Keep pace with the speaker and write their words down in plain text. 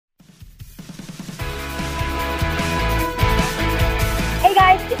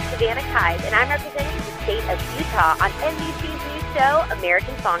Savannah Kives, and I'm representing the state of Utah on NBC's new show,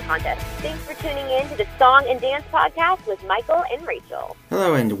 American Song Contest. Thanks for tuning in to the Song and Dance Podcast with Michael and Rachel.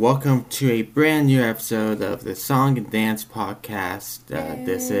 Hello, and welcome to a brand new episode of the Song and Dance Podcast.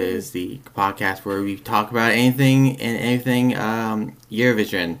 This is the podcast where we talk about anything and everything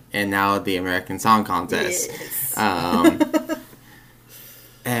Eurovision, and now the American Song Contest. Yes.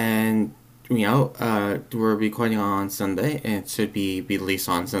 And you know, we're recording on Sunday, and it should be released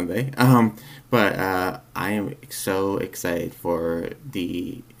on Sunday. But I am so excited for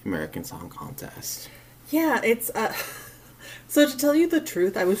the American Song Contest. Yeah, it's so to tell you the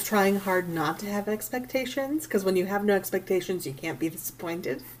truth, I was trying hard not to have expectations, because when you have no expectations, you can't be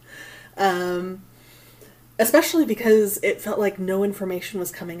disappointed. Especially because it felt like no information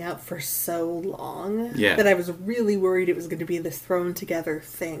was coming out for so long that I was really worried it was going to be this thrown together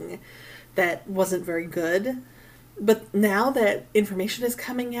thing that wasn't very good. But now that information is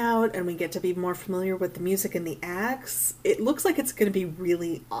coming out and we get to be more familiar with the music and the acts, it looks like it's going to be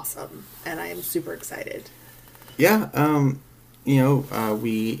really awesome, and I am super excited. Yeah,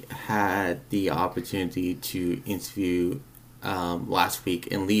 we had the opportunity to interview last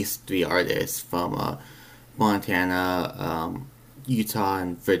week at least 3 artists from Montana, Utah,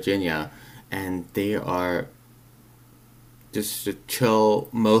 and Virginia, and they are just the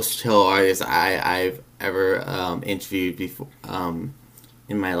most chill artists I've ever interviewed before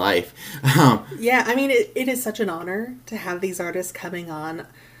in my life. Yeah, I mean, it is such an honor to have these artists coming on.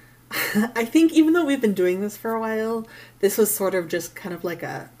 I think even though we've been doing this for a while, this was sort of just kind of like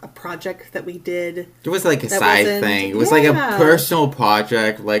a project that we did. It was like a side thing. It was like a personal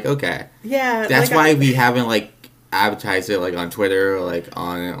project. Like, okay. Yeah. That's like why we haven't like advertised it like on Twitter or like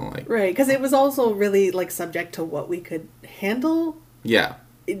on like. Right, because it was also really like subject to what we could handle. Yeah.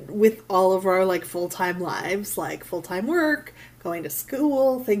 With all of our like full-time lives, like full-time work, going to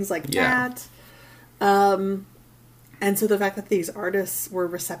school, things like that. And so the fact that these artists were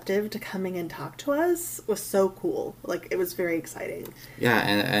receptive to coming and talk to us was so cool. Like, it was very exciting. Yeah,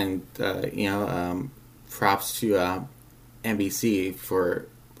 and props to NBC for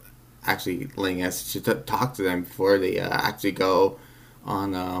actually letting us to talk to them before they actually go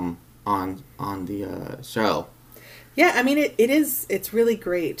on the show. Yeah, I mean, it's really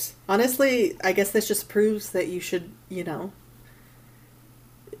great. Honestly, I guess this just proves that you should,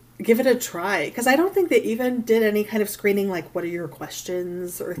 give it a try. Because I don't think they even did any kind of screening, like, what are your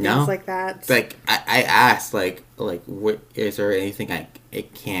questions or things like that. Like, I asked, like, what, is there anything I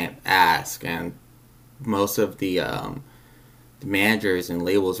can't ask? And most of the managers and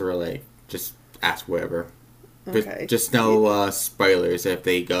labels were like, just ask whatever. Okay. Just no spoilers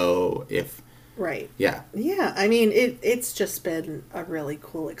if Right. Yeah. Yeah, I mean, it's just been a really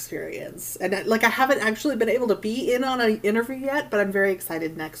cool experience. And, I haven't actually been able to be in on an interview yet, but I'm very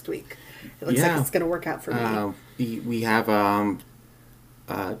excited next week. It looks like it's going to work out for me. We have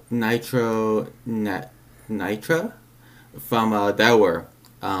Nitra from Delaware,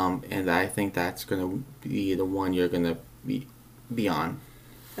 and I think that's going to be the one you're going to be on.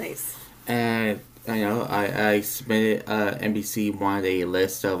 Nice. And I submitted. NBC wanted a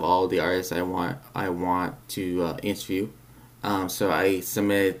list of all the artists I want to interview. So I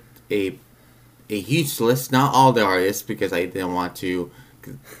submitted a huge list, not all the artists because I didn't want to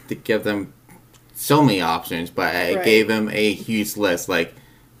give them so many options, but I gave them a huge list. Like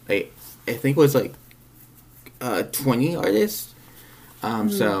I think it was like 20 artists.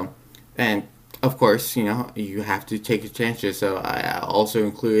 So, and of course, you have to take your chances. So I also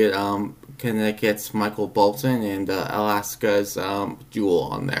included Connecticut's Michael Bolton and Alaska's Jewel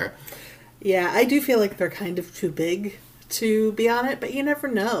on there. Yeah, I do feel like they're kind of too big to be on it, but you never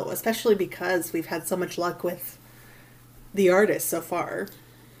know, especially because we've had so much luck with the artists so far.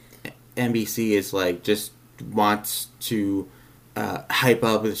 NBC is like just wants to hype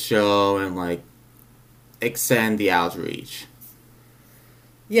up the show and like extend the outreach.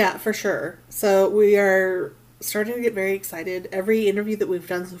 Yeah, for sure. So we are starting to get very excited. Every interview that we've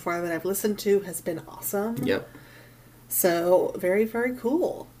done so far that I've listened to has been awesome. Yep. So very, very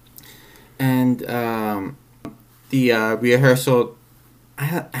cool. And the rehearsal,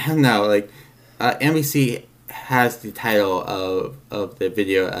 I don't know, like NBC has the title of the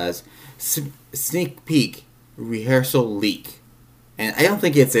video as Sneak Peek Rehearsal Leak. And I don't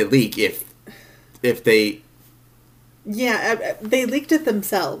think it's a leak if they... Yeah, they leaked it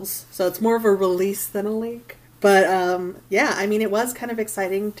themselves, so it's more of a release than a leak. But, yeah, I mean, it was kind of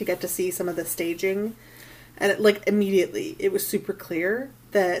exciting to get to see some of the staging. And, immediately, it was super clear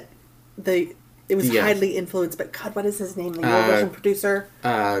that it was highly influenced. But, God, what is his name? The Eurovision producer?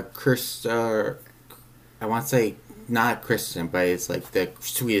 Chris, I want to say not Kristen, but it's like the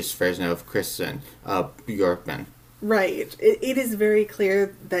Swedish version of Kristen Bjorkman. Right. It is very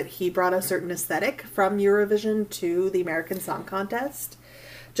clear that he brought a certain aesthetic from Eurovision to the American Song Contest.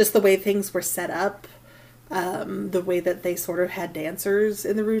 Just the way things were set up, the way that they sort of had dancers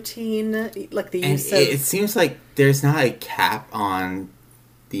in the routine, like the use of... It seems like there's not a cap on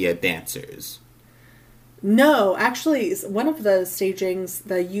the dancers. No, actually, one of the stagings,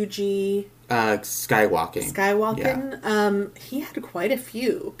 the UG... Skywalking. Yeah. He had quite a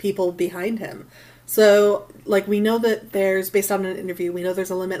few people behind him. So, like, we know that there's, based on an interview, we know there's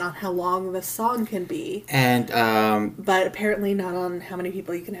a limit on how long the song can be. And, but apparently not on how many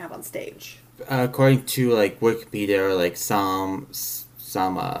people you can have on stage. According to, like, Wikipedia or, like, some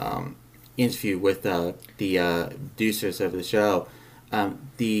interview with the producers of the show,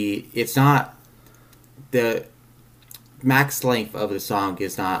 it's not... The max length of the song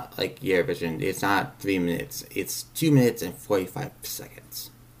is not, like, Eurovision. It's not 3 minutes. It's 2 minutes and 45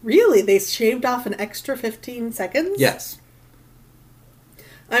 seconds. Really? They shaved off an extra 15 seconds? Yes.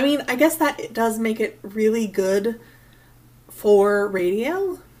 I mean, I guess that it does make it really good for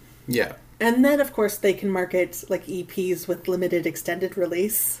radio. Yeah. And then, of course, they can market, like, EPs with limited extended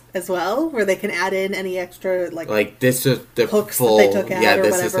release as well, where they can add in any extra, like this is the hooks full, that they took out or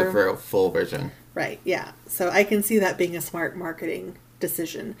this whatever. is the full version. Right, yeah. So I can see that being a smart marketing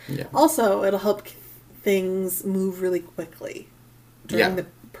decision. Yeah. Also, it'll help things move really quickly during the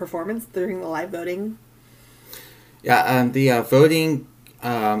performance, during the live voting. Yeah, the voting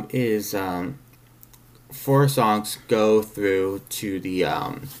is 4 songs go through to the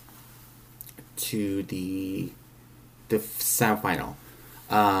semifinal.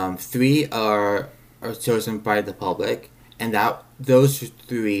 3 are chosen by the public, and that those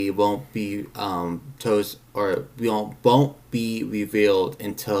 3 won't be chosen or won't be revealed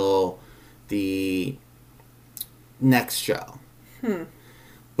until the next show.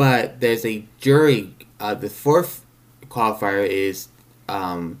 But there's a jury. The 4th qualifier is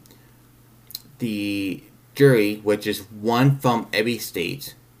the jury, which is one from every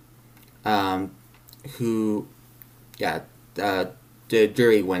state. The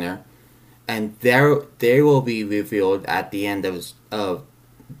jury winner, and they will be revealed at the end of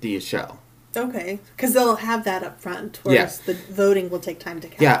the show. Okay, because they'll have that up front, whereas the voting will take time to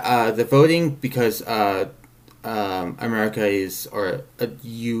count. Yeah, the voting, because America is, or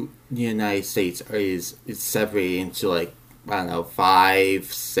United States is separated into, like, I don't know,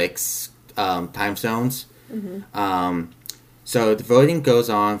 5, 6 time zones. Mm-hmm. So the voting goes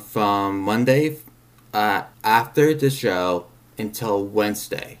on from Monday after the show until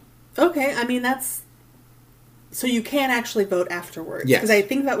Wednesday. Okay, I mean, that's... So you can actually vote afterwards. Yes. Because I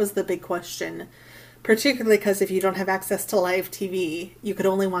think that was the big question. Particularly because if you don't have access to live TV, you could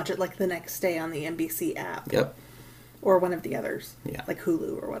only watch it, like, the next day on the NBC app. Yep. Or one of the others. Yeah. Like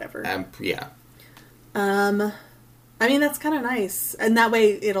Hulu or whatever. Yeah. I mean, that's kind of nice. And that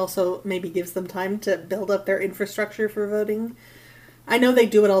way it also maybe gives them time to build up their infrastructure for voting. I know they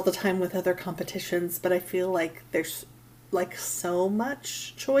do it all the time with other competitions, but I feel like there's, like, so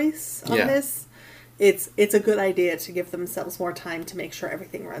much choice on this. It's a good idea to give themselves more time to make sure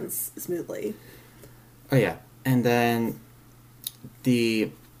everything runs smoothly. Oh, yeah. And then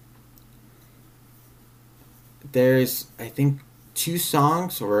there's, I think, 2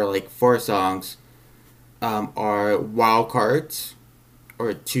 songs or, like, 4 songs are wild cards,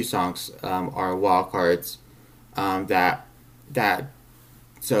 or 2 songs are wild cards that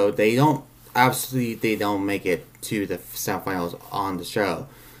so they don't make it to the semifinals on the show.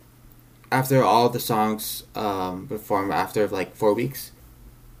 After all the songs perform after, like, 4 weeks,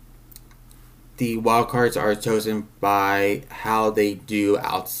 the wild cards are chosen by how they do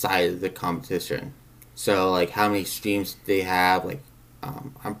outside of the competition. So, like, how many streams they have, like,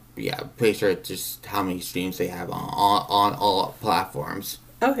 I'm pretty sure it's just how many streams they have on all platforms.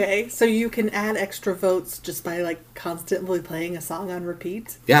 Okay, so you can add extra votes just by, like, constantly playing a song on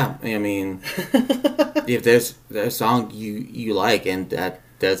repeat? Yeah, I mean, if there's a song you like and that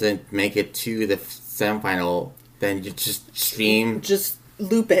doesn't make it to the semifinal, then you just stream. Just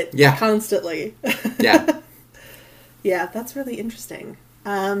loop it constantly. Yeah. Yeah, that's really interesting.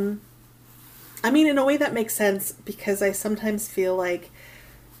 I mean, in a way that makes sense, because I sometimes feel like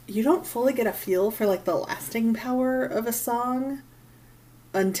you don't fully get a feel for, like, the lasting power of a song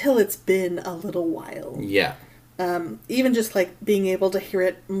until it's been a little while. Yeah. Even just, like, being able to hear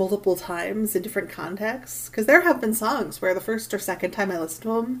it multiple times in different contexts. Because there have been songs where the first or second time I listen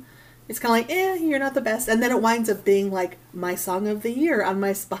to them, it's kind of like, you're not the best. And then it winds up being, like, my song of the year on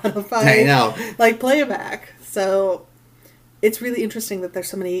my Spotify. I know. Like, playback. So it's really interesting that there's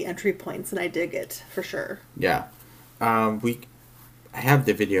so many entry points, and I dig it, for sure. Yeah. I have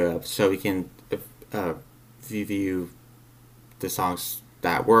the video up so we can review the songs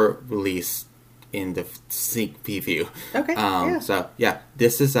that were released in the sneak preview. Okay. Yeah. So yeah,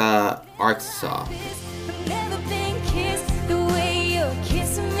 this is Arkansas.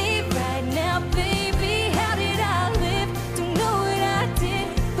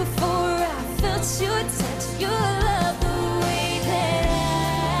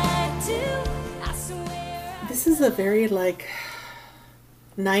 This is a very, like,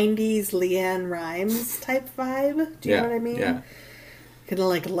 90s LeAnn Rimes type vibe. Do you know what I mean? Yeah. Kind of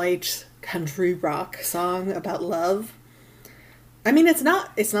like light country rock song about love. I mean, it's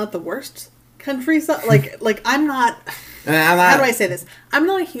not the worst country song. Like I'm not. How do I say this? I'm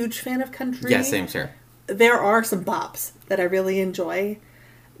not a huge fan of country. Yeah, same here. There are some bops that I really enjoy.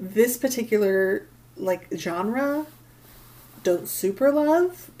 This particular genre, don't super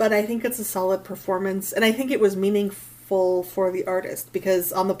love, but I think it's a solid performance, and I think it was meaningful for the artist,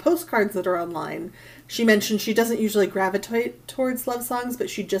 because on the postcards that are online, she mentioned she doesn't usually gravitate towards love songs,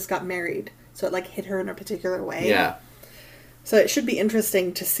 but she just got married, so it hit her in a particular way. Yeah. So it should be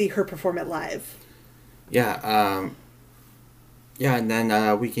interesting to see her perform it live. Yeah. Yeah, and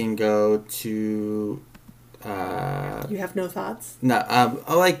then we can go to. You have no thoughts? No.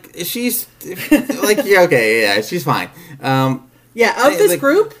 She's yeah, okay, yeah, she's fine. Of this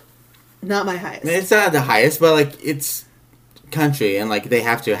group, not my highest. It's not the highest, but it's country, and they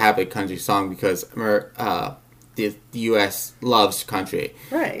have to have a country song because the U.S. loves country,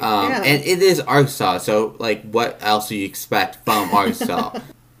 right? And it is Arkansas, so what else do you expect from Arkansas?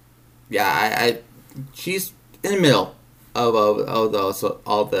 Yeah, she's in the middle of all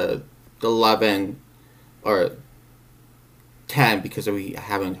the 11 or 10 because we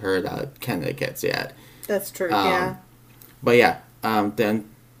haven't heard Connecticut's yet. That's true. Yeah. But yeah, then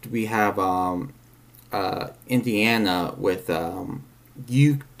we have Indiana with UG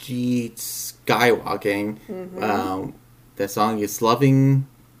Skywalking. Mm-hmm. The song is Loving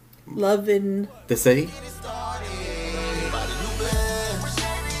the City.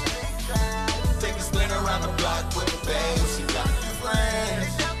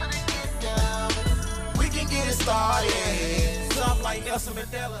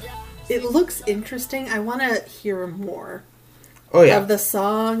 It looks interesting. I want to hear more of the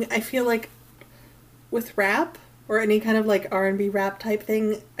song. I feel like with rap or any kind of R&B rap type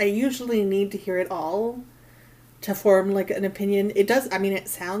thing, I usually need to hear it all to form an opinion. It does. I mean, it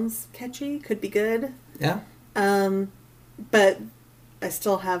sounds catchy. Could be good. Yeah. But I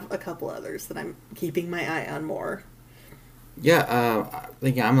still have a couple others that I'm keeping my eye on more. Yeah,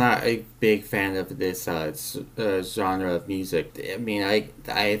 I'm not a big fan of this genre of music. I mean,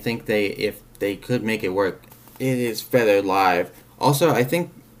 I think if they could make it work, it is better live. Also, I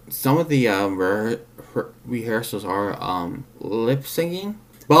think some of the rehearsals are lip singing.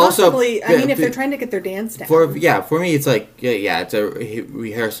 But possibly, also, I mean, if they're trying to get their dance down. For me, it's it's a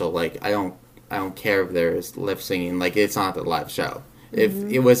rehearsal. I don't care if there's lip singing. It's not a live show. Mm-hmm.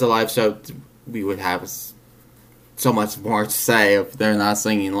 If it was a live show, we would have so much more to say if they're not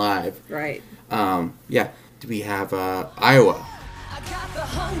singing live. Right. Yeah. We have Iowa. I got the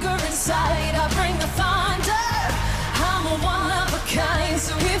hunger inside, I bring the thunder. I'm a one of a kind,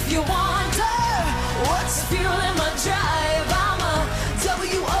 so if you wonder what's fueling my drive, I'm a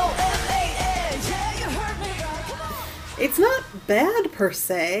WOMAN. Yeah, you heard me right. It's not bad per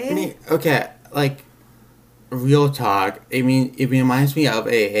se. I mean, okay, real talk. I mean, it reminds me of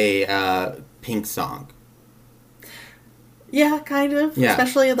a Pink song. Yeah, kind of. Yeah.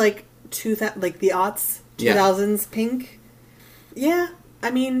 Especially the aughts, 2000s Pink. Yeah,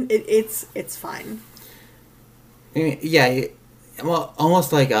 I mean it's fine. I mean, yeah, well,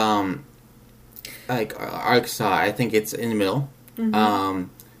 almost like Arkansas. I think it's in the middle. Mm-hmm.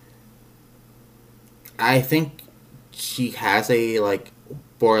 I think she has a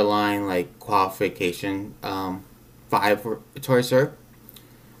borderline qualification vibe towards her,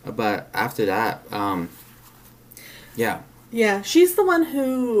 but after that, yeah. Yeah, she's the one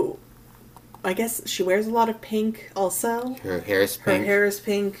who, I guess she wears a lot of pink also. Her hair is pink. Her hair is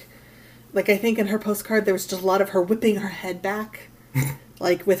pink. I think in her postcard there was just a lot of her whipping her head back,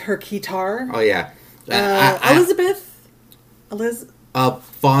 with her guitar. Oh, yeah. Elizabeth?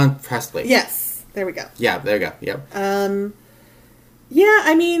 Vaughn Presley. Yes, there we go. Yeah, there you go, yep. Yeah,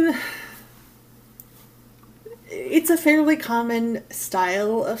 I mean, it's a fairly common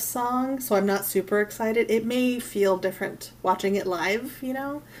style of song, so I'm not super excited. It may feel different watching it live,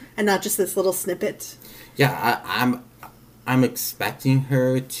 and not just this little snippet. Yeah, I'm expecting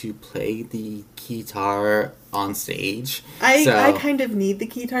her to play the guitar on stage. I kind of need the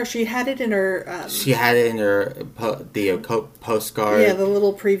guitar. She had it in her... postcard. Yeah, the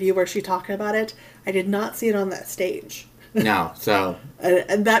little preview where she talked about it. I did not see it on that stage. No, so...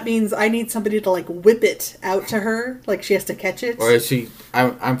 and that means I need somebody to, like, whip it out to her. Like, she has to catch it. Or is she...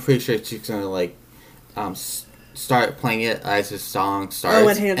 I'm pretty sure she's going to, like, start playing it as the song starts. Oh,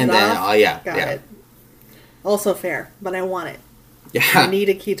 and hand it off? Oh, yeah. Got it. Also fair, but I want it. Yeah. I need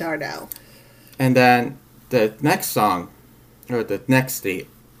a guitar now. And then the next song, or the next state,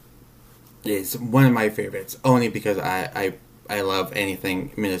 is one of my favorites, only because I love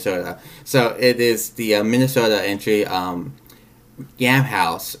anything Minnesota. So it is the Minnesota entry, Yam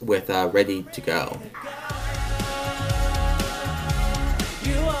House with Ready to Go.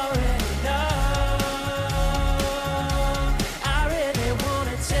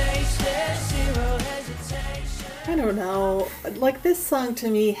 I don't know. Like, this song to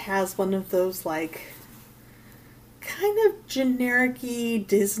me has one of those, like, kind of generic-y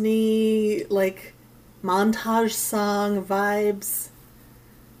Disney, like, montage song vibes.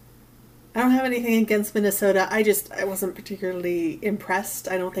 I don't have anything against Minnesota. I wasn't particularly impressed.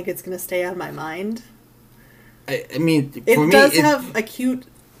 I don't think it's going to stay on my mind. I mean, it does have a cute,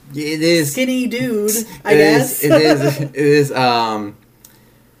 skinny dude, I guess. It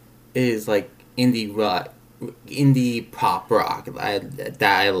is like indie rock. Indie pop rock that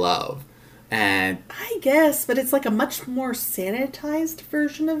I love, and I guess, but it's like a much more sanitized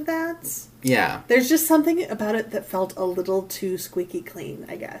version of that. Yeah, there's just something about it that felt a little too squeaky clean,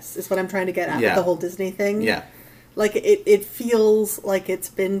 I guess, is what I'm trying to get at with the whole Disney thing. Yeah, like it feels like it's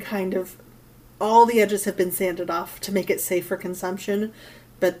been kind of all the edges have been sanded off to make it safe for consumption,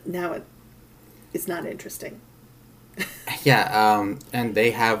 but now it's not interesting. Yeah, and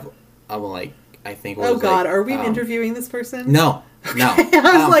they have like. I think. Oh God, are we interviewing this person? No. I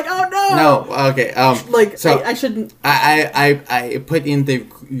was like, oh no. No. Okay. Like, so I shouldn't. I put in the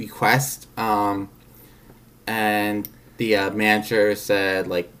request, and the manager said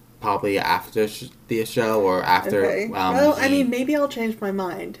like probably after the show or after. Okay. Well, I mean, maybe I'll change my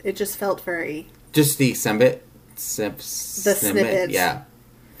mind. It just felt very. Just the snippet. The snippet. Yeah.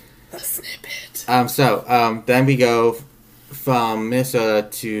 The snippet. Then we go from Minnesota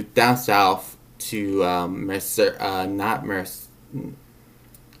to down south. To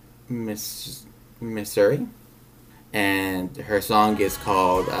Missouri, and her song is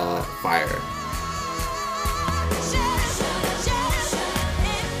called Fire.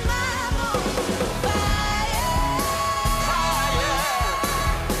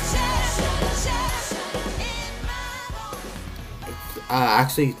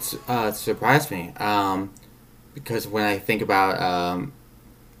 Actually, surprised me because when I think about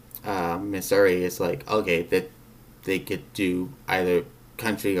Missouri, is like, okay, that they could do either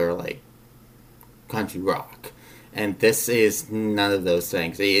country or like country rock, and this is none of those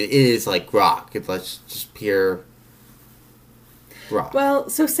things. It is like rock. It's like just pure rock. Well,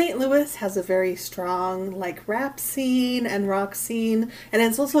 so St. Louis has a very strong like rap scene and rock scene, and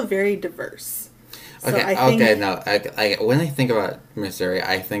it's also very diverse. So when I think about Missouri,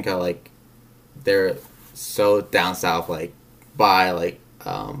 I think of like they're so down south, like by like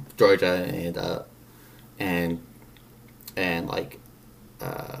Georgia and like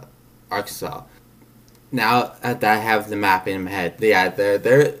Arkansas. Now that I have the map in my head, yeah,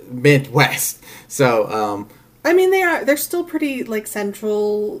 they're Midwest. So I mean, they're still pretty like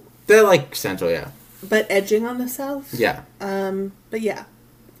central. They're like central, yeah, but edging on the south. Yeah. But yeah,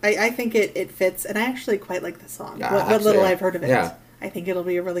 I think it fits, and I actually quite like the song. Yeah, what little I've heard of it, yeah. I think it'll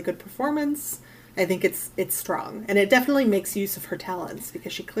be a really good performance. I think it's strong, and it definitely makes use of her talents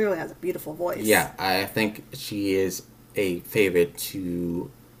because she clearly has a beautiful voice. Yeah, I think she is a favorite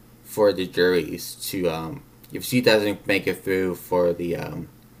for the juries to if she doesn't make it through for the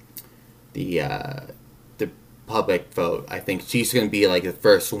public vote, I think she's going to be like the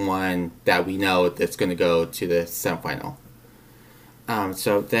first one that we know that's going to go to the semifinal.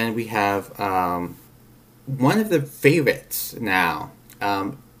 So then we have one of the favorites now.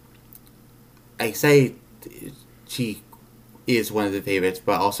 I say she is one of the favorites,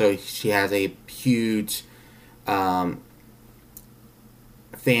 but also she has a huge fan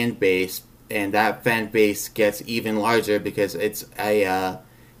base, and that fan base gets even larger because it's a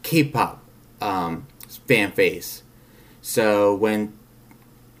K-pop fan base. So when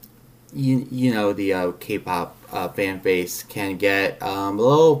you know the K-pop fan base can get a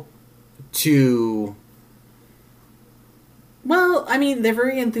little too. Well, I mean, they're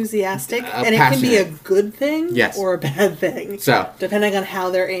very enthusiastic, and it passionate. can be a good thing Yes. or a bad thing. So, depending on how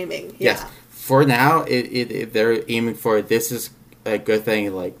they're aiming. Yeah. Yes. For now, they're aiming for this is a good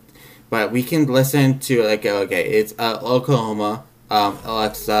thing. Like But we can listen to like okay, it's Oklahoma,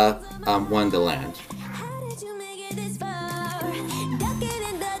 Alexa, Wonderland. How did you make it this far? Ducking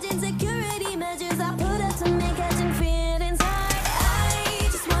and dodging security measures I put up to make catching feelings hard. I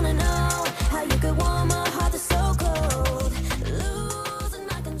just wanna know how you could warm a heart that's so cold. Losing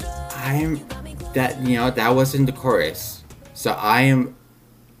my control. That wasn't the chorus. So I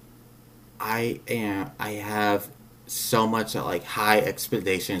have so much like high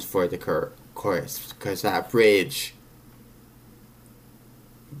expectations for the chorus because that bridge.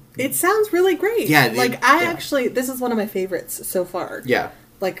 It sounds really great. Yeah, actually, this is one of my favorites so far. Yeah.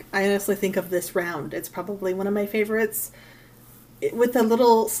 Like, I honestly think of this round, it's probably one of my favorites. With the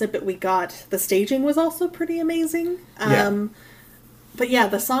little snippet we got, the staging was also pretty amazing. But yeah,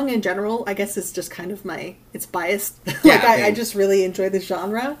 the song in general, I guess, is just kind of it's biased. I just really enjoy this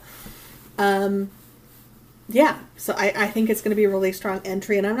genre. Yeah, so I think it's going to be a really strong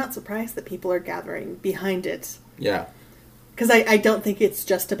entry, and I'm not surprised that people are gathering behind it. Yeah. Because I don't think it's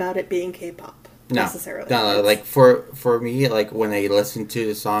just about it being K-pop, necessarily. No, like, for me, like, when I listen to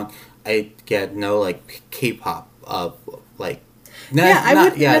the song, I get no, like, K-pop, like... I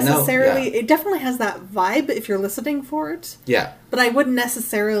wouldn't necessarily... It definitely has that vibe if you're listening for it. Yeah. But I wouldn't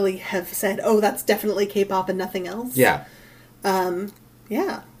necessarily have said, oh, that's definitely K-pop and nothing else. Yeah. Yeah.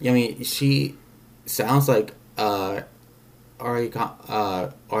 I mean, she sounds like Ariana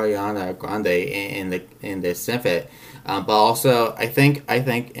Grande in the snippet, but also I think,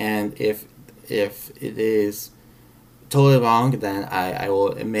 and if it is totally wrong, then I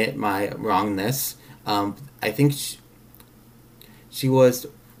will admit my wrongness. I think she was.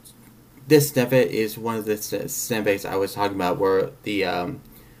 This snippet is one of the snippets I was talking about where the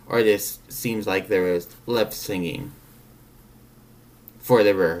artist seems like there is lip singing for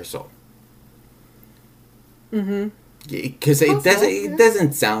the rehearsal. Mm-hmm. Because it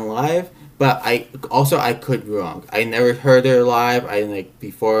doesn't sound live, but I could be wrong. I never heard her live.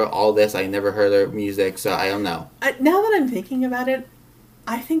 Before all this, I never heard her music, so I don't know. Now that I'm thinking about it,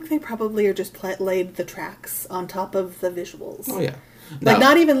 I think they probably are just laid the tracks on top of the visuals. Oh yeah,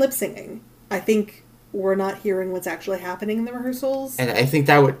 not even lip singing. I think we're not hearing what's actually happening in the rehearsals. And I think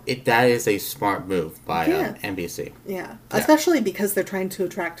that is a smart move by NBC. Yeah, especially because they're trying to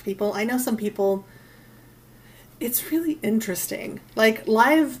attract people. I know some people. It's really interesting. Like,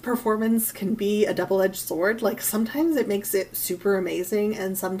 live performance can be a double-edged sword. Like, sometimes it makes it super amazing,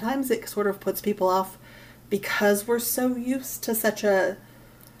 and sometimes it sort of puts people off because we're so used to such a,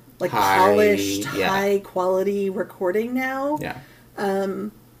 like, polished, high-quality recording now. Yeah.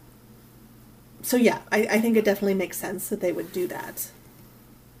 So, yeah, I think it definitely makes sense that they would do that.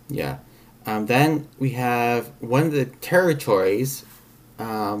 Yeah. Then we have one of the territories,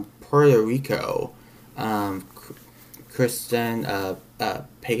 Puerto Rico, Kristen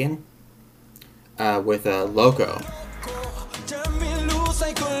Pagan with a Loco.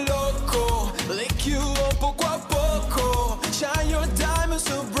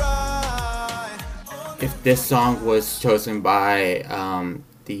 If this song was chosen by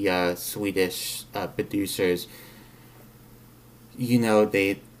the Swedish producers,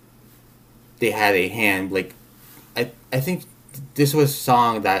 they had a hand. Like, I think this was a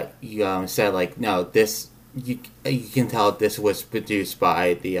song that you said, like, no, this you can tell this was produced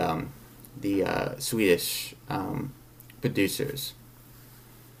by the Swedish producers,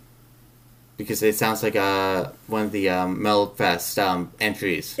 because it sounds like one of the Melfest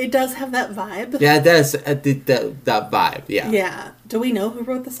entries. It does have that vibe. Yeah, it does. That vibe. Yeah. Yeah. Do we know who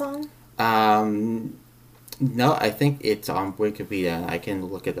wrote the song? No, I think it's on Wikipedia. I can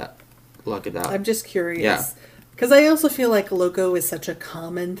look it up. I'm just curious. Yeah. Because I also feel like Loco is such a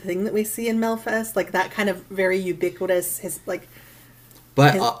common thing that we see in Melfest, like that kind of very ubiquitous, Spanish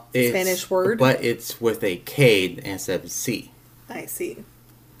word. But it's with a K instead of C. I see.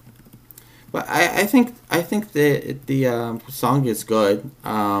 But I think the song is good.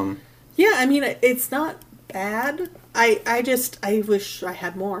 Yeah, I mean, it's not bad. I wish I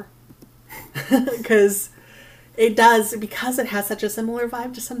had more. Because it has such a similar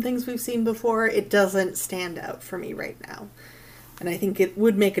vibe to some things we've seen before, it doesn't stand out for me right now. And I think it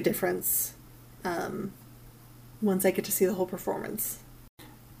would make a difference once I get to see the whole performance.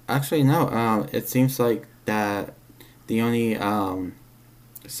 Actually, no. It seems like that the only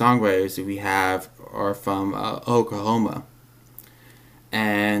songwriters we have are from Oklahoma.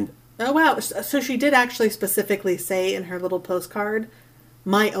 And... Oh, wow. So she did actually specifically say in her little postcard,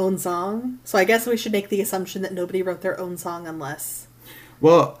 my own song. So I guess we should make the assumption that nobody wrote their own song unless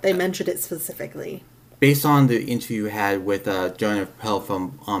they mentioned it specifically. Based on the interview you had with Jonah Pell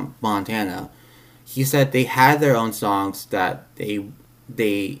from Montana, he said they had their own songs that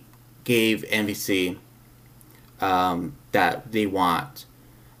they gave NBC that they want,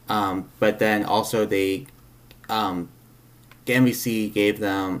 but then also NBC gave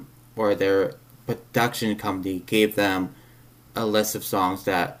them, or their production company gave them a list of songs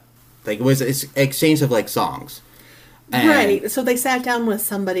that, like, it was an exchange of, like, songs. And right. So they sat down with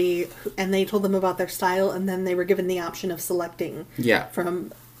somebody and they told them about their style, and then they were given the option of selecting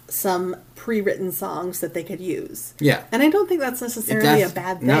from some pre-written songs that they could use. Yeah. And I don't think that's necessarily a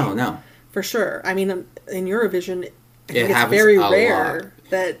bad thing. No. For sure. I mean, in Eurovision, I think it's very rare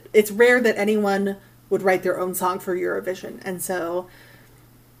that anyone would write their own song for Eurovision. And so,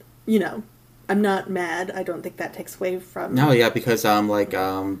 I'm not mad. I don't think that takes away from... No, yeah, because,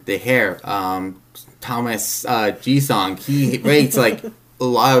 the Hair, Thomas G. Song, he writes, like, a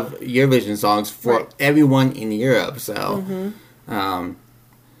lot of Eurovision songs for everyone in Europe, so...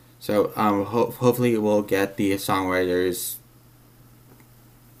 hopefully we'll get the songwriters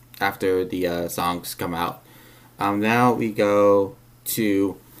after the songs come out. Now we go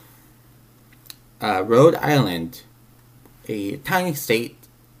to Rhode Island, a tiny state.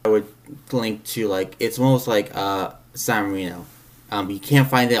 I would link to, like, it's almost like San Marino. You can't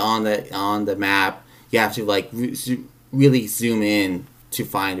find it on the map. You have to, like, really zoom in to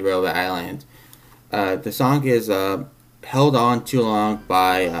find Rhode Island. The song is Held On Too Long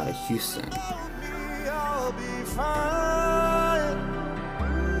by Houston. I'll be fine.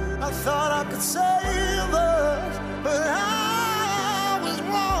 I thought I could save us, but I was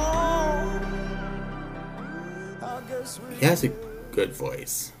wrong. I guess He has a good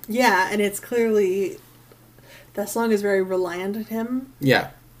voice. Yeah, and it's clearly... That song is very reliant on him.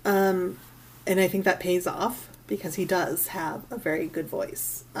 Yeah. And I think that pays off because he does have a very good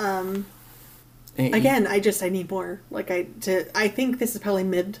voice. Again, I need more. Like I think this is probably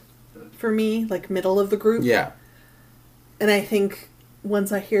mid for me, like middle of the group. Yeah. And I think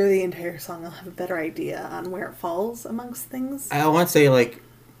once I hear the entire song, I'll have a better idea on where it falls amongst things. I want to say, like,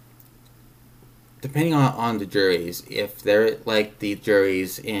 depending on the juries, if they're like the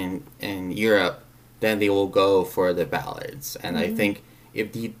juries in Europe, then they will go for the ballads. And I think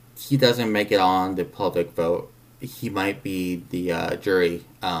if he doesn't make it on the public vote, he might be the jury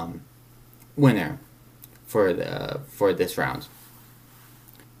winner for this round.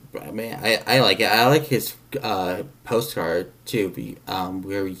 But, I mean, I like it. I like his postcard too,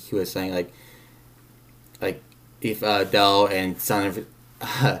 where he was saying like if Adele and Sons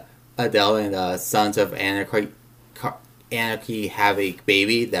of Anarchy have a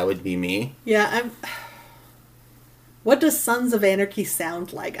baby, that would be me. Yeah, what does Sons of Anarchy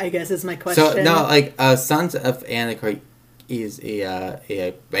sound like, I guess, is my question. So, no, like, Sons of Anarchy is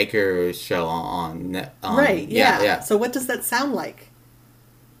a biker show on right, yeah. So what does that sound like?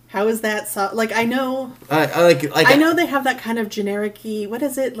 How is that like, I know... I know they have that kind of generic-y... What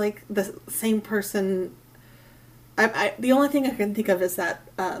is it? Like, the same person... the only thing I can think of is that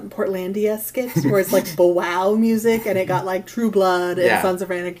Portlandia skit where it's like Bow music and it got like True Blood and Sons of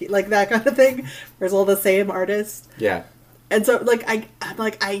Anarchy, like that kind of thing. Where it's all the same artist. Yeah. And so like I'm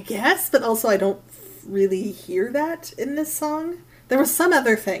like, I guess, but also I don't really hear that in this song. There was some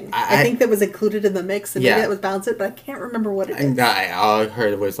other thing I think that was included in the mix and maybe that was Bounce It, but I can't remember what it is. All I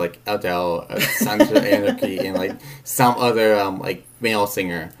heard was like Adele, Sons of Anarchy, and like some other like male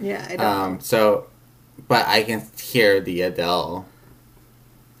singer. Yeah, I don't know. But I can hear the Adele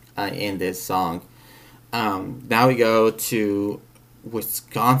in this song. Now we go to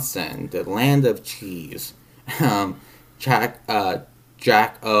Wisconsin, the land of cheese. Jack O,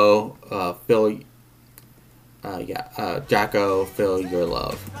 Jack O, Feel Your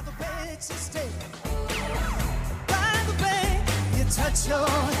Love. Touch your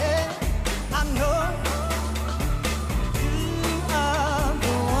head, I know.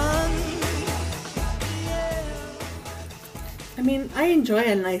 I mean, I enjoy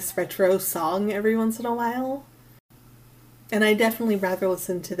a nice retro song every once in a while. And I definitely rather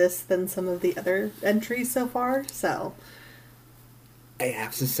listen to this than some of the other entries so far, so... I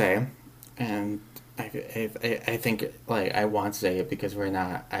have to say, and I think, like, I want to say it because we're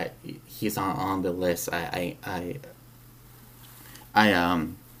not... he's on the list. I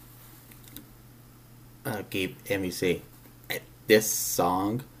gave NBC. This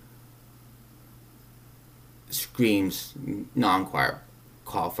song... screams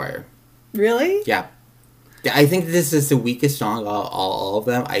non-qualifier. Really? Yeah. I think this is the weakest song of all of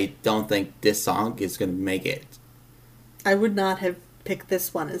them. I don't think this song is going to make it. I would not have picked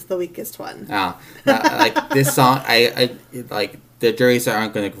this one as the weakest one. Like, this song, I like, the juries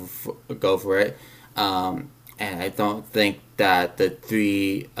aren't going to go for it. And I don't think that the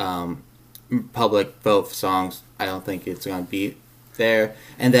three public vote songs, I don't think it's going to beat there.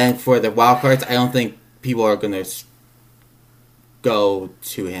 And then for the wild cards, I don't think people are going to go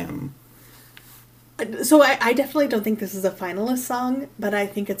to him. So I definitely don't think this is a finalist song, but I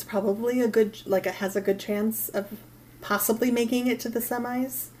think it's probably it has a good chance of possibly making it to the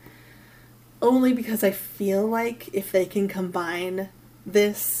semis. Only because I feel like if they can combine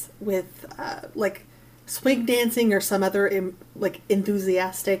this with swing dancing or some other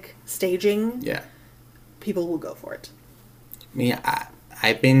enthusiastic staging, people will go for it. I mean,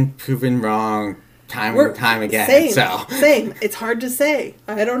 I've been proven wrong time and time again. Same. It's hard to say.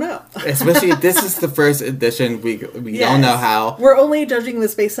 I don't know. Especially this is the first edition. We don't know how. We're only judging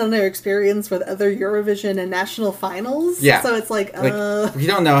this based on our experience with other Eurovision and national finals. Yeah. So it's we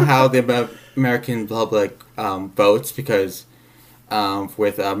don't know how the American public votes because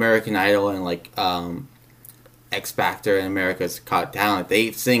with American Idol and X Factor and America's Got Talent,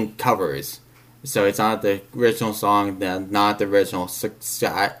 they sing covers. So it's not the original song, not the original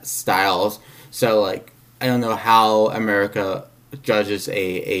styles. So I don't know how America judges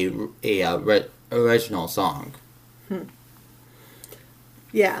a original song.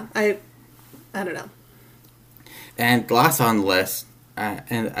 Yeah, I don't know. And last on the list,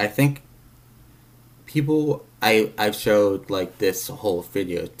 and I think people I've showed this whole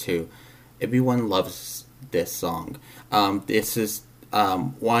video to. Everyone loves this song. This is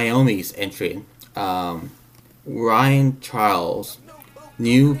Wyoming's entry. Ryan Charles,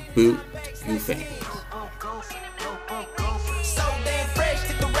 New Boot Goofing. So damn fresh,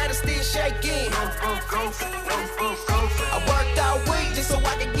 the rattle still shaking. I worked all week just so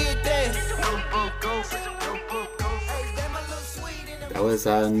I could get there. That was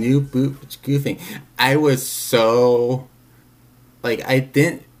New Boot Goofing. I was so I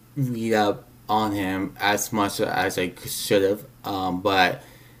didn't read up on him as much as I should have, but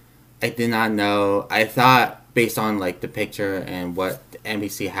I did not know. I thought based on the picture and what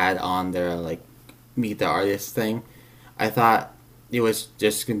NBC had on their Meet the Artist thing, I thought it was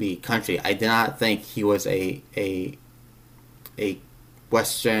just gonna be country. I did not think he was a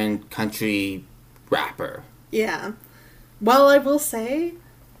Western country rapper. Yeah. Well, I will say,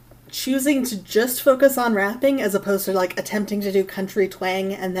 choosing to just focus on rapping as opposed to attempting to do country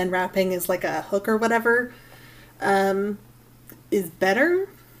twang and then rapping is a hook or whatever, is better.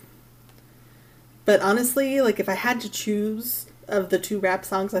 But honestly, if I had to choose of the two rap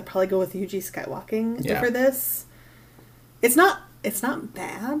songs, I'd probably go with UG Skywalking for this. It's not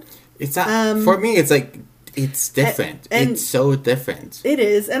bad. It's not for me. It's it's different. And it's so different. It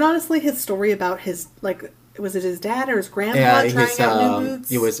is, and honestly, his story about his was it his dad or his grandpa trying out new boots?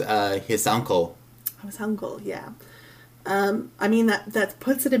 It was his uncle. Oh, his uncle, yeah. I mean that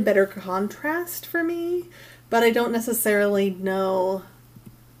puts it in better contrast for me, but I don't necessarily know.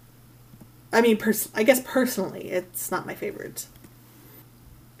 I mean, I guess personally, it's not my favorite.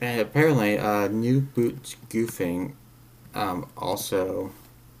 And apparently, New Boot Goofing, also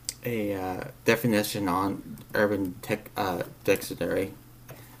a definition on Urban Dictionary.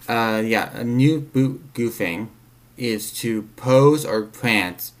 A new boot goofing is to pose or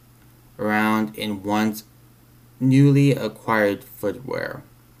prance around in one's newly acquired footwear.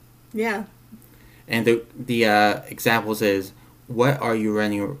 Yeah. And the examples is, what are you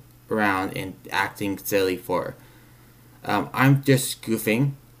running around and acting silly for? I'm just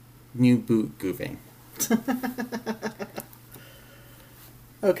goofing. New boot goofing.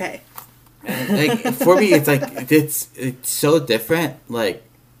 Okay. For me, it's it's so different.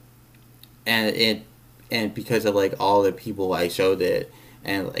 And because of all the people I showed it,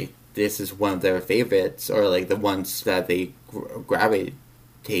 and this is one of their favorites, or the ones that they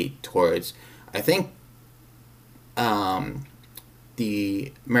gravitate towards. I think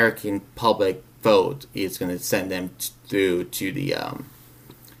the American public vote is going to send them through to the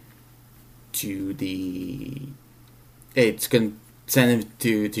it's going to send them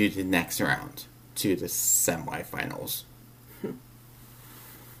to the next round, to the semifinals.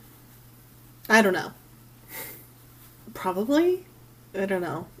 I don't know. Probably. I don't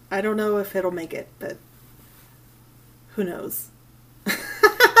know. I don't know if it'll make it, but who knows?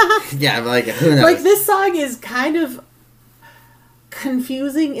 Yeah, who knows? This song is kind of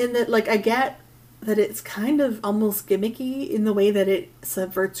confusing in that, I get that it's kind of almost gimmicky in the way that it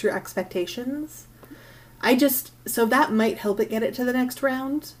subverts your expectations. So that might help it get it to the next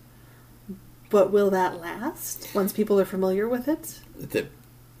round, but will that last once people are familiar with it?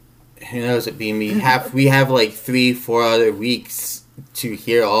 Who knows? I mean, we have 3-4 other weeks to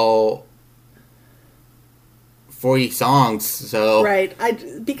hear all 40 songs. So right,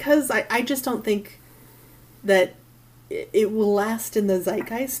 because I just don't think that it will last in the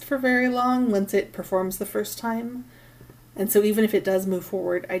zeitgeist for very long once it performs the first time. And so even if it does move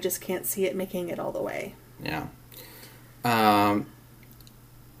forward, I just can't see it making it all the way. Yeah.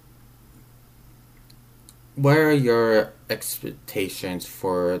 What are your expectations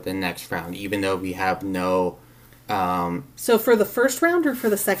for the next round, even though we have no... So for the first round or for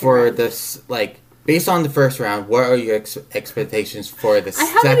the second round? For this, based on the first round, what are your expectations for the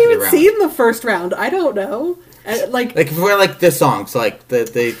second round? I haven't even seen the first round. I don't know. For the songs,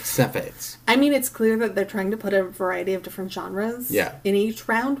 the snippets. I mean, it's clear that they're trying to put a variety of different genres in each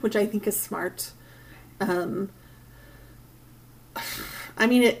round, which I think is smart. I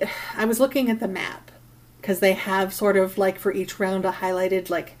was looking at the map, because they have sort of, for each round, a highlighted,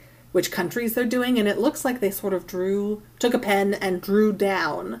 which countries they're doing, and it looks like they sort of took a pen and drew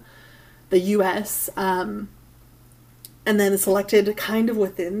down the U.S., and then selected kind of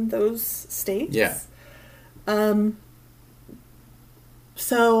within those states. Yeah.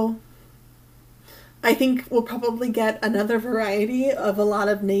 So I think we'll probably get another variety of a lot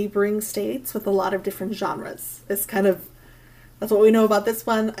of neighboring states with a lot of different genres. That's what we know about this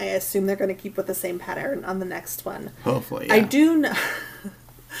one. I assume they're going to keep with the same pattern on the next one. Hopefully, yeah. I do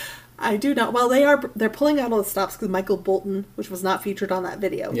know. Well, they're pulling out all the stops because Michael Bolton, which was not featured on that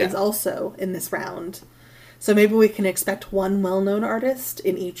video, is also in this round. So maybe we can expect one well-known artist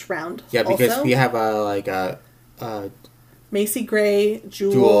in each round. Yeah, because we have Macy Gray,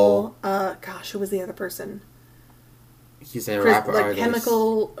 Jewel. Who was the other person? He's a rapper artist.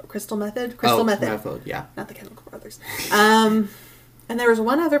 Crystal Method? Method, yeah. Not the Chemical Brothers. And there was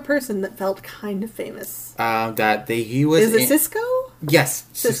one other person that felt kind of famous. He was... Is it Cisco? Yes,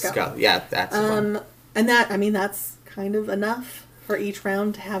 Cisco. Yeah, that's the one. And that's kind of enough for each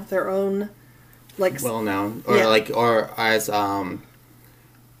round to have their own, well known, or or as one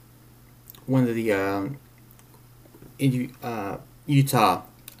of the in Utah,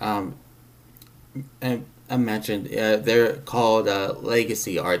 and I mentioned they're called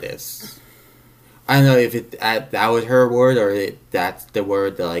legacy artists. I don't know if that was her word or that's the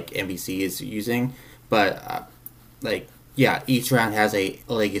word that NBC is using, but each round has a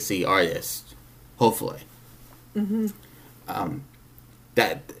legacy artist, hopefully. Mm-hmm.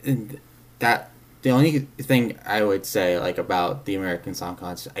 That the only thing I would say about the American Song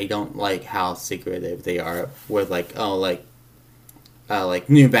Contest, I don't like how secretive they are with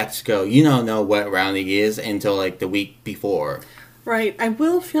New Mexico. You don't know what round it is until the week before. Right. I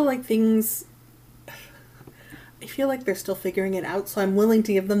will feel like things. I feel like they're still figuring it out, so I'm willing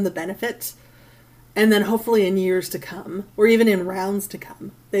to give them the benefit. And then hopefully in years to come, or even in rounds to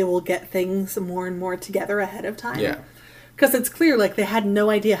come, they will get things more and more together ahead of time. Yeah. Because it's clear, they had no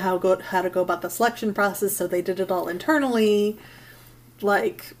idea how to go about the selection process, so they did it all internally.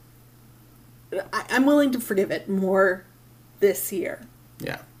 I'm willing to forgive it more this year.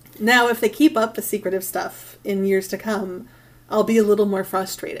 Yeah. Now, if they keep up the secretive stuff in years to come, I'll be a little more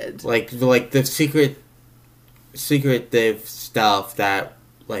frustrated. The secretive stuff that,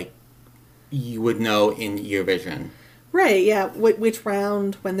 you would know in Eurovision. Right, yeah. Which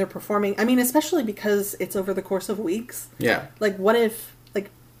round, when they're performing. I mean, especially because it's over the course of weeks. Yeah. What if, I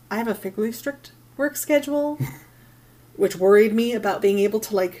have a fairly strict work schedule, which worried me about being able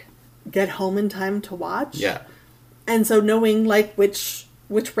to, get home in time to watch. Yeah. And so knowing, which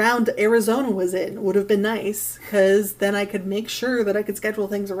round Arizona was in would have been nice, because then I could make sure that I could schedule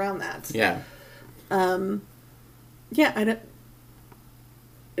things around that. Yeah.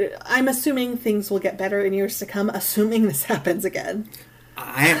 I'm assuming things will get better in years to come, assuming this happens again.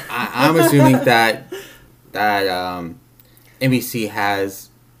 I'm assuming that NBC has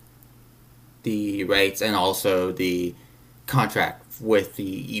the rights and also the contract with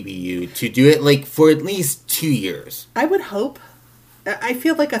the EBU to do it for at least 2 years. I would hope. I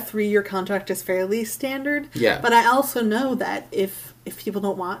feel like a 3-year contract is fairly standard. Yeah. But I also know that if people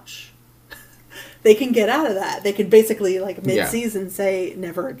don't watch, they can get out of that. They could basically, mid-season say,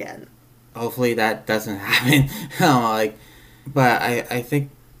 never again. Hopefully that doesn't happen. But I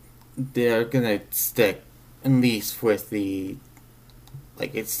think they're going to stick at least with the,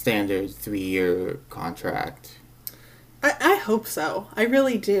 its standard 3-year contract. I hope so. I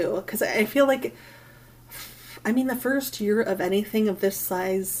really do. Because I feel the first year of anything of this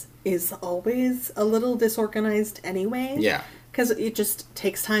size is always a little disorganized anyway. Yeah. Because it just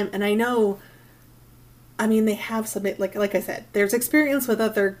takes time. And I know... they have some, like I said, there's experience with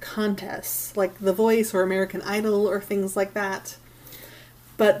other contests, like The Voice or American Idol or things like that.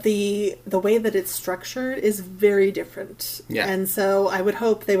 But the way that it's structured is very different. Yeah. And so I would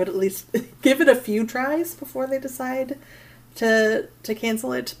hope they would at least give it a few tries before they decide to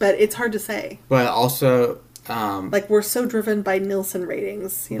cancel it. But it's hard to say. But also, Like, we're so driven by Nielsen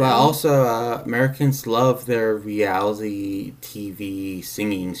ratings. But also, Americans love their reality TV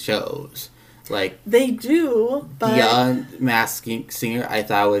singing shows. Like, they do, but the Unmasked Singer, I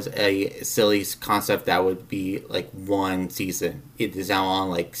thought was a silly concept that would be like one season. It is now on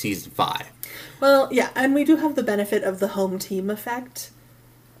like season 5. Well, yeah, and we do have the benefit of the home team effect,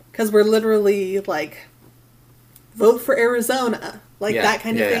 because we're literally like, vote for Arizona, like that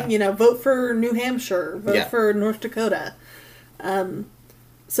kind of thing. Vote for New Hampshire, vote for North Dakota.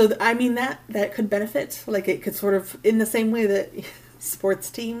 So I mean that could benefit. Like, it could sort of, in the same way that sports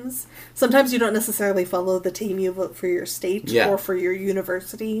teams, sometimes you don't necessarily follow the team, you vote for your state or for your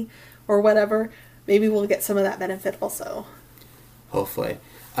university or whatever. Maybe we'll get some of that benefit also. Hopefully.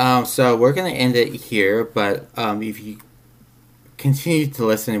 So we're going to end it here, but if you continue to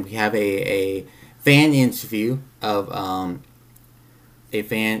listen, we have a fan interview of a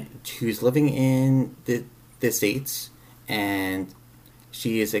fan who's living in the States, and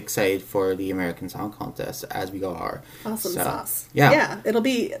she is excited for the American Song Contest, as we all are. Awesome sauce. Yeah. Yeah, it'll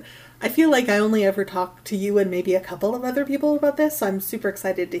be... I feel like I only ever talk to you and maybe a couple of other people about this, so I'm super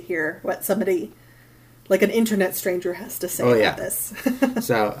excited to hear what somebody, like an internet stranger, has to say about this.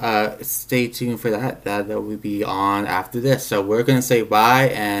 So stay tuned for that. That will be on after this. So we're going to say bye,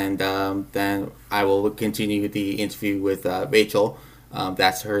 and then I will continue the interview with Rachel.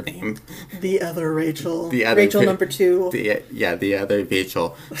 That's her name. The other Rachel. Rachel number 2. The other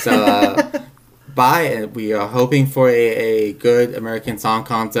Rachel. So bye, and we are hoping for a good American Song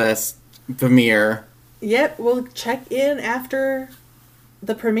Contest premiere. Yep, we'll check in after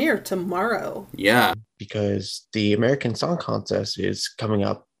the premiere tomorrow. Yeah. Because the American Song Contest is coming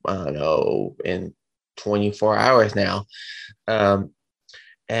up, I don't know, in 24 hours now. And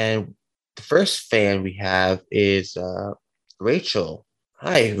the first fan we have is Rachel.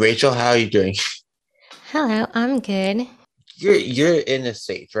 Hi, Rachel. How are you doing? Hello, I'm good. You're in the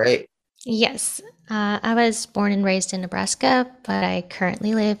States, right? Yes. I was born and raised in Nebraska, but I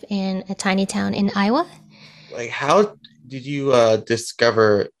currently live in a tiny town in Iowa. Like, how did you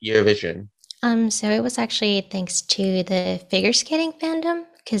discover Eurovision? So it was actually thanks to the figure skating fandom,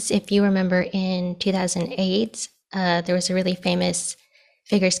 because if you remember in 2008, there was a really famous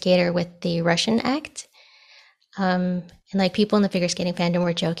figure skater with the Russian act. And like, people in the figure skating fandom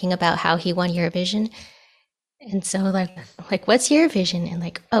were joking about how he won Eurovision. And so like, what's Eurovision? And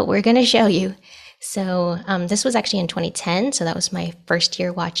like, oh, we're going to show you. So this was actually in 2010. So that was my first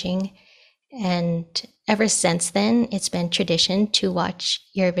year watching. And ever since then, it's been tradition to watch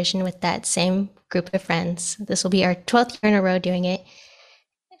Eurovision with that same group of friends. This will be our 12th year in a row doing it.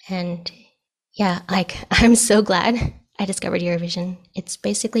 And yeah, like, I'm so glad I discovered Eurovision. It's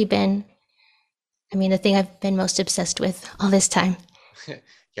basically been, the thing I've been most obsessed with all this time.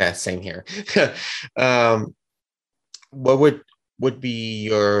 Yeah, same here. What would be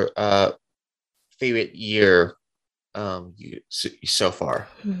your favorite year so far?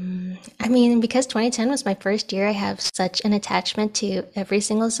 Because 2010 was my first year, I have such an attachment to every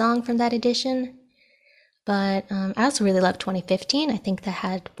single song from that edition. But I also really love 2015. I think that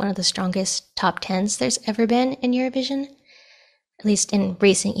had one of the strongest top 10s there's ever been in Eurovision, at least in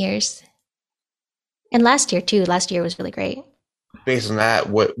recent years. And last year, too. Last year was really great. Based on that,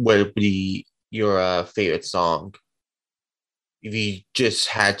 what would be your favorite song? If you just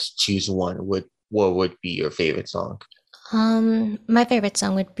had to choose one, what would be your favorite song? My favorite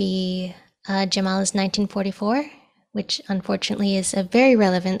song would be Jamala's 1944, which unfortunately is a very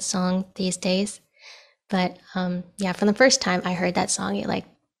relevant song these days. But from the first time I heard that song, it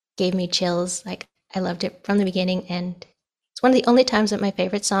gave me chills. I loved it from the beginning, and it's one of the only times that my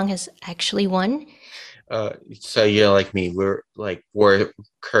favorite song has actually won. So you're like me. We're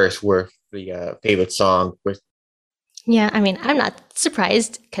Curse were the favorite song. Yeah, I'm not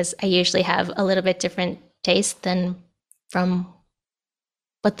surprised, because I usually have a little bit different taste than from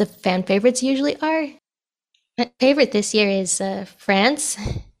what the fan favorites usually are. My favorite this year is France.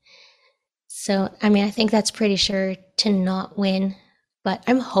 So, I think that's pretty sure to not win, but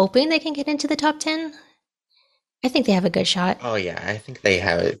I'm hoping they can get into the top 10. I think they have a good shot. Oh yeah, I think they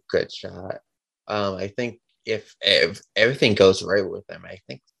have a good shot. I think if everything goes right with them, I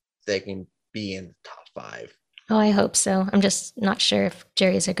think they can be in the top 5. Oh, I hope so. I'm just not sure if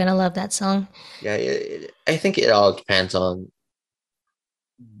juries are going to love that song. Yeah, I think it all depends on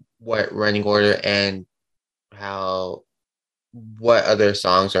what running order and what other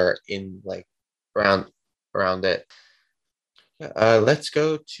songs are in around it. Let's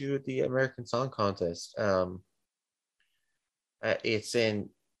go to the American Song Contest. It's in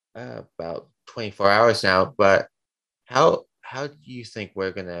about 24 hours now, but how do you think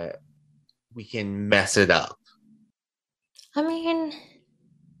we're gonna we can mess it up? I mean,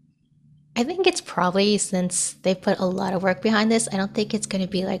 I think it's probably, since they put a lot of work behind this, I don't think it's going to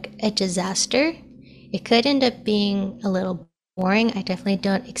be like a disaster. It could end up being a little boring. I definitely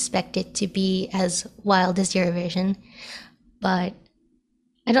don't expect it to be as wild as Eurovision, but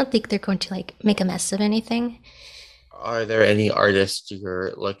I don't think they're going to like make a mess of anything. Are there any artists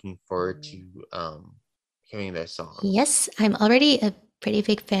you're looking forward to hearing their songs? Yes, I'm already a pretty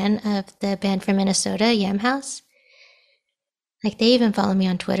big fan of the band from Minnesota, Yam House. Like, they even follow me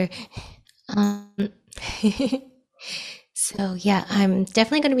on Twitter. So yeah, I'm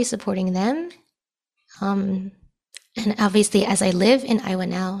definitely going to be supporting them. And obviously, as I live in Iowa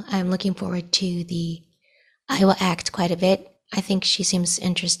now, I'm looking forward to the Iowa act quite a bit. I think she seems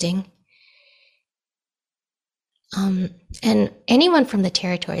interesting. And anyone from the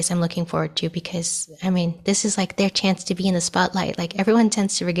territories I'm looking forward to, because I mean, this is like their chance to be in the spotlight. Like, everyone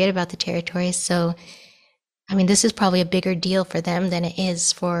tends to forget about the territories, so I mean, this is probably a bigger deal for them than it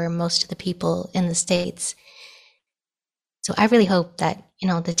is for most of the people in the States. So I really hope that,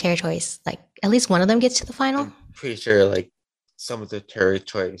 the territories, like at least one of them gets to the final. I'm pretty sure like some of the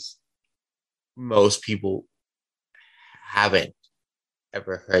territories most people haven't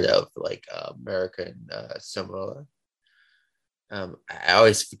ever heard of, like American Samoa. I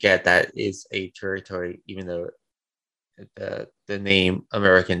always forget that is a territory, even though the name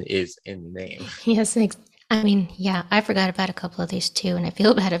American is in the name. Yes, I mean, yeah, I forgot about a couple of these too, and I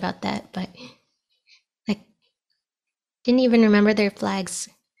feel bad about that, but like, didn't even remember their flags.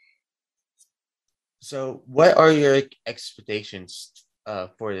 So, what are your expectations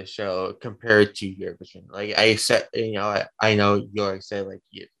for the show compared to Eurovision? Like I said, I know you said like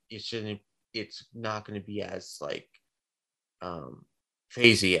it shouldn't, it's not going to be as like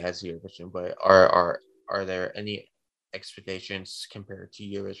crazy as Eurovision, but are there any expectations compared to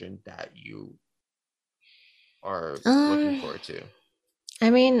Eurovision that you are looking forward to?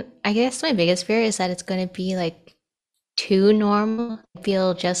 I mean, I guess my biggest fear is that it's going to be like too normal. I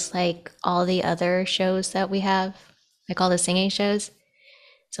feel just like all the other shows that we have, like all the singing shows.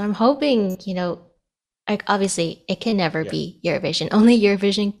 So I'm hoping, like obviously it can never be Eurovision. Only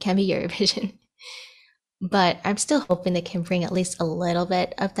Eurovision can be Eurovision. But I'm still hoping they can bring at least a little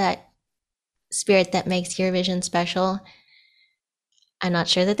bit of that spirit that makes Eurovision special. I'm not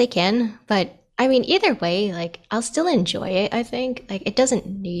sure that they can, but I mean, either way, like, I'll still enjoy it, I think. Like, it doesn't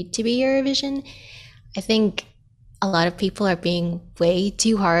need to be Eurovision. I think a lot of people are being way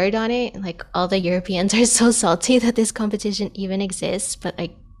too hard on it. Like, all the Europeans are so salty that this competition even exists, but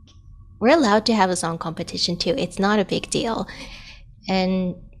like, we're allowed to have a song competition too. It's not a big deal.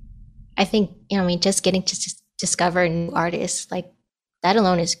 And I think, just getting to discover new artists, like, that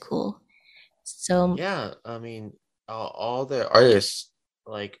alone is cool. So yeah, I mean, all the artists,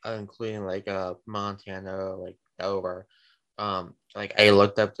 like including like Montana, like Delaware, like I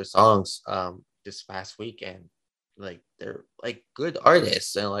looked up the songs this past week, and like they're like good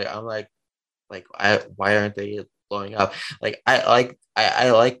artists, and like I'm like why aren't they blowing up? Like I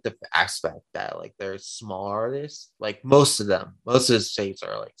like the aspect that like they're small artists. Like most of the states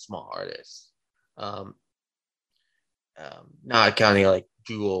are like small artists. Um, Not counting like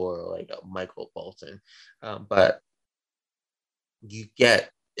Jewel or like Michael Bolton, but you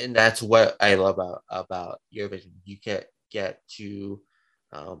get, and that's what I love about Eurovision. You get to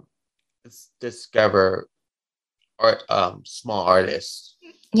um, discover art, small artists.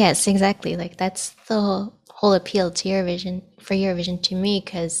 yes, exactly. Like, that's the whole appeal to Eurovision, for Eurovision to me,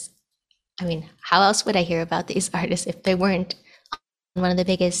 because I mean, how else would I hear about these artists if they weren't on one of the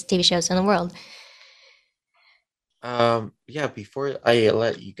biggest TV shows in the world? Yeah, before I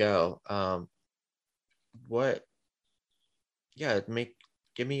let you go, what make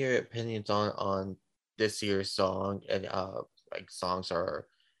give me your opinions on this year's song, and like songs are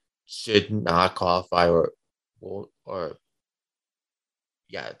should not qualify, or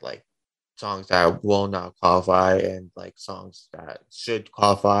yeah, like songs that will not qualify, and like songs that should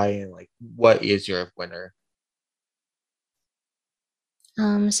qualify, and like what is your winner?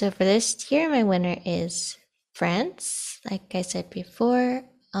 So for this year, my winner is France. Like I said before,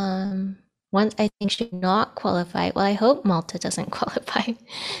 one I think should not qualify. Well, I hope Malta doesn't qualify,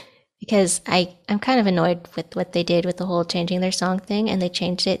 because I'm kind of annoyed with what they did with the whole changing their song thing, and they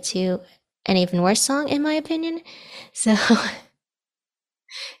changed it to an even worse song, in my opinion. So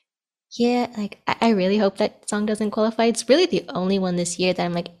yeah, like I really hope that song doesn't qualify. It's really the only one this year that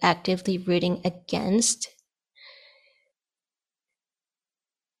I'm like actively rooting against.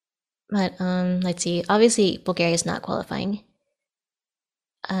 But let's see. Obviously, Bulgaria is not qualifying.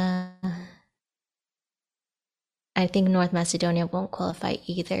 I think North Macedonia won't qualify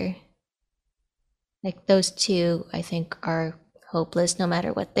either. Like those two, I think, are hopeless no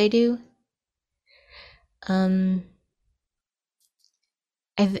matter what they do.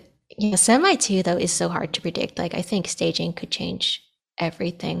 Semi 2 though is so hard to predict. Like I think staging could change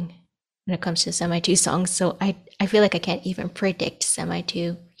everything when it comes to Semi 2 songs. So I feel like I can't even predict Semi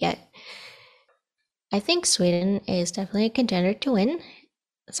 2 yet. I think Sweden is definitely a contender to win.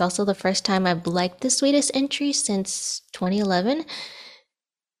 It's also the first time I've liked the Swedish entry since 2011.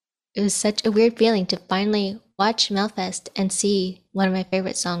 It was such a weird feeling to finally watch Melfest and see one of my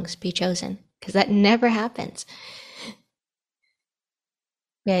favorite songs be chosen, because that never happens.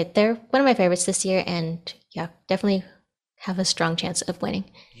 Yeah, they're one of my favorites this year, and yeah, definitely have a strong chance of winning.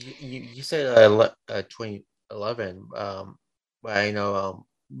 You said 2011, but I know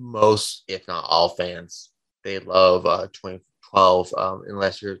most, if not all fans, they love 2012.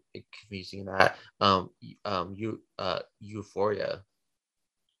 Unless you're confusing that. Euphoria.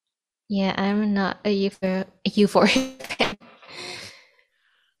 Yeah, I'm not a Euphoria fan.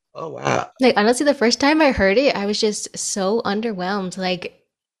 Oh wow! Like honestly, the first time I heard it, I was just so underwhelmed. Like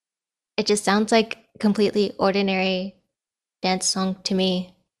it just sounds like completely ordinary dance song to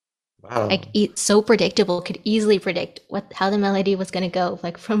me. Wow! Like it's so predictable. Could easily predict how the melody was gonna go.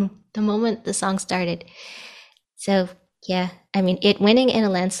 Like from the moment the song started. So yeah, I mean, it winning in a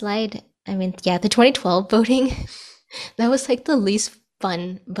landslide. I mean, yeah, the 2012 voting, that was like the least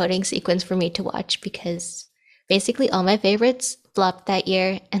fun voting sequence for me to watch because basically all my favorites flopped that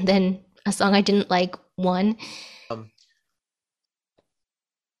year, and then a song I didn't like won.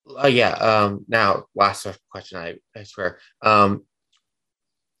 Now, last question. I swear.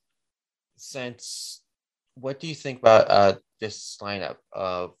 Since what do you think about this lineup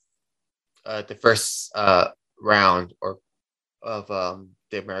of the first round or of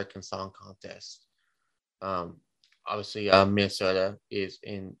the American Song Contest? Obviously, Minnesota is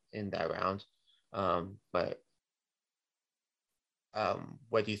in that round, but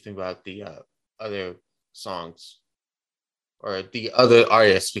what do you think about the other songs or the other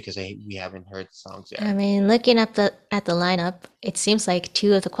artists? Because we haven't heard the songs yet. I mean, looking at the lineup, it seems like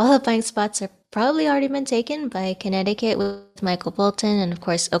 2 of the qualifying spots are probably already been taken by Connecticut with Michael Bolton and of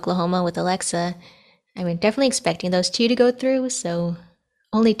course Oklahoma with Alexa. I mean, definitely expecting those 2 to go through, so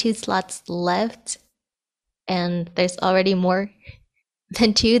only 2 slots left, and there's already more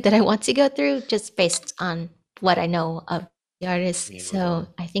than 2 that I want to go through just based on what I know of the artists. So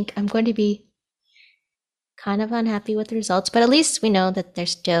I think I'm going to be kind of unhappy with the results, but at least we know that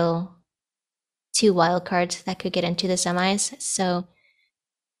there's still 2 wild cards that could get into the semis. So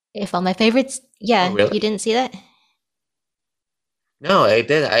if all my favorites, really? You didn't see that? No, I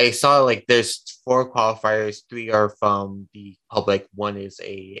did. I saw like there's 4 qualifiers. 3 are from the public. 1 is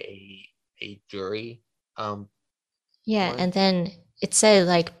a jury. Yeah, and then it said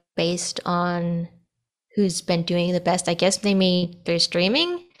like based on who's been doing the best. I guess they're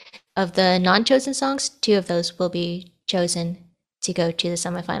streaming of the non-chosen songs. 2 of those will be chosen to go to the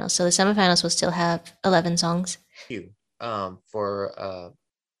semifinals. So the semifinals will still have 11 songs. Thank you for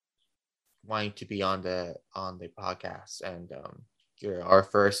wanting to be on the podcast, and you're our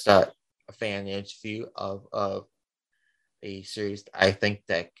first fan interview of a series I think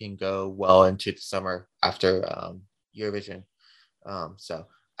that can go well into the summer after Eurovision. So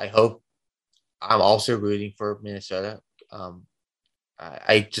I hope. I'm also rooting for Minnesota.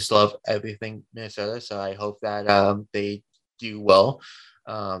 I just love everything Minnesota, so I hope that they do well.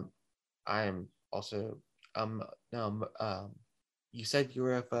 I am also you said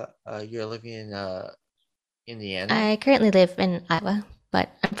you're living in Indiana. I currently live in Iowa, but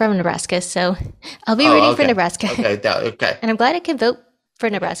I'm from Nebraska, so I'll be rooting for Nebraska. Okay. And I'm glad I can vote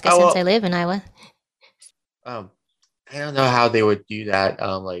for Nebraska since I live in Iowa. I don't know how they would do that.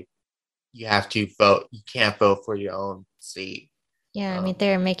 Like you have to vote. You can't vote for your own state. Yeah, I mean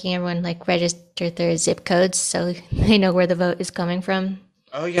they're making everyone like register their zip codes so they know where the vote is coming from.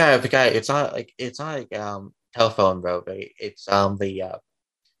 Oh yeah, the guy. It's not like telephone vote. Right? It's the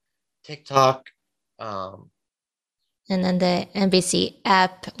TikTok. And then the NBC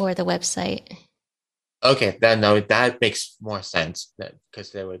app or the website. Okay, that makes more sense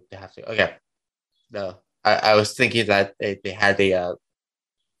because they would have to. Okay, no, I was thinking that they had a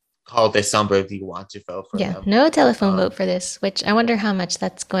call this number if you want to vote for them. Yeah, no telephone vote for this, which I wonder how much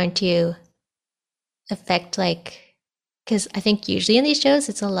that's going to affect, like, because I think usually in these shows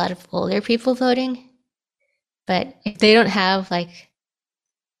it's a lot of older people voting, but if they don't have like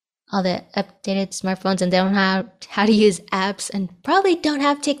all the updated smartphones and they don't have how to use apps and probably don't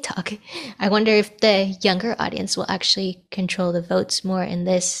have TikTok, I wonder if the younger audience will actually control the votes more in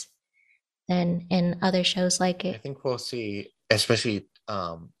this than in other shows like it. I think we'll see, especially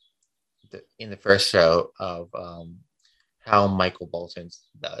in the first show of how Michael Bolton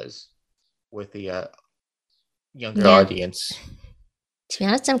does with the younger audience. To be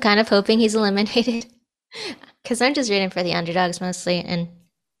honest, I'm kind of hoping he's eliminated because I'm just rooting for the underdogs mostly. And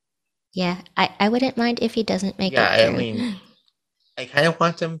yeah, I wouldn't mind if he doesn't make it through. I mean, I kind of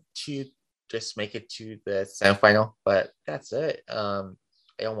want him to just make it to the semifinal, but that's it. I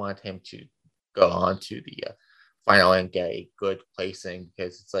don't want him to go on to the final and get a good placing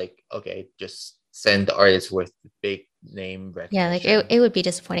because it's like, okay, just send the artists with big name recognition. Yeah, like it would be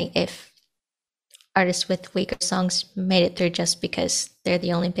disappointing if artists with weaker songs made it through just because they're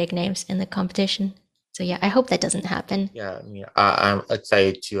the only big names in the competition. So yeah, I hope that doesn't happen. Yeah, I mean, I'm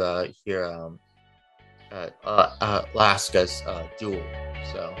excited to hear Alaska's duel.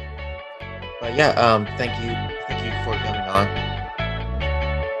 So, but yeah, thank you for coming on.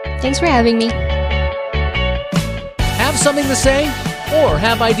 Thanks for having me. Have something to say or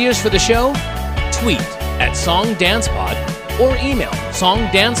have ideas for the show? Tweet at SongDancePod or email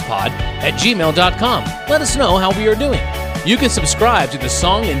songdancepod@gmail.com. Let us know how we are doing. You can subscribe to the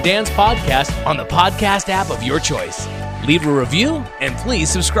Song and Dance Podcast on the podcast app of your choice. Leave a review and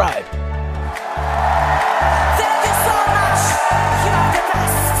please subscribe.